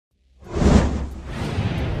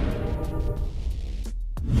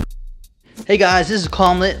Hey guys, this is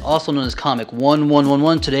Komlit, also known as Comic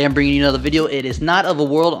 1111. Today I'm bringing you another video. It is not of a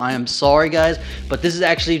world, I am sorry guys, but this is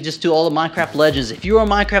actually just to all the Minecraft Legends. If you are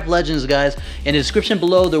Minecraft Legends guys, in the description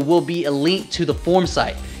below there will be a link to the forum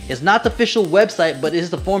site. It's not the official website, but it is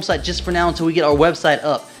the forum site just for now until we get our website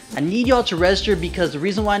up. I need y'all to register because the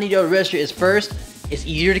reason why I need y'all to register is first, it's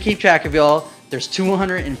easier to keep track of y'all. There's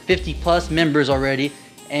 250 plus members already.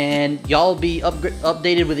 And y'all will be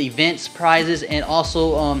updated with events, prizes, and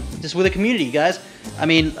also just with a community, guys. I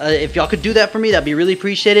mean, if y'all could do that for me, that'd be really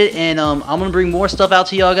appreciated. And I'm gonna bring more stuff out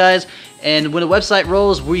to y'all guys. And when the website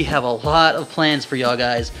rolls, we have a lot of plans for y'all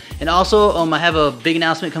guys. And also, I have a big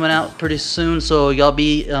announcement coming out pretty soon, so y'all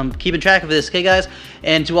be keeping track of this, okay, guys?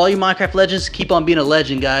 And to all you Minecraft Legends, keep on being a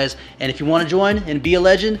legend, guys. And if you want to join and be a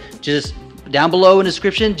legend, just down below in the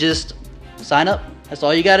description, just sign up. That's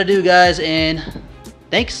all you got to do, guys. And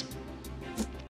thanks.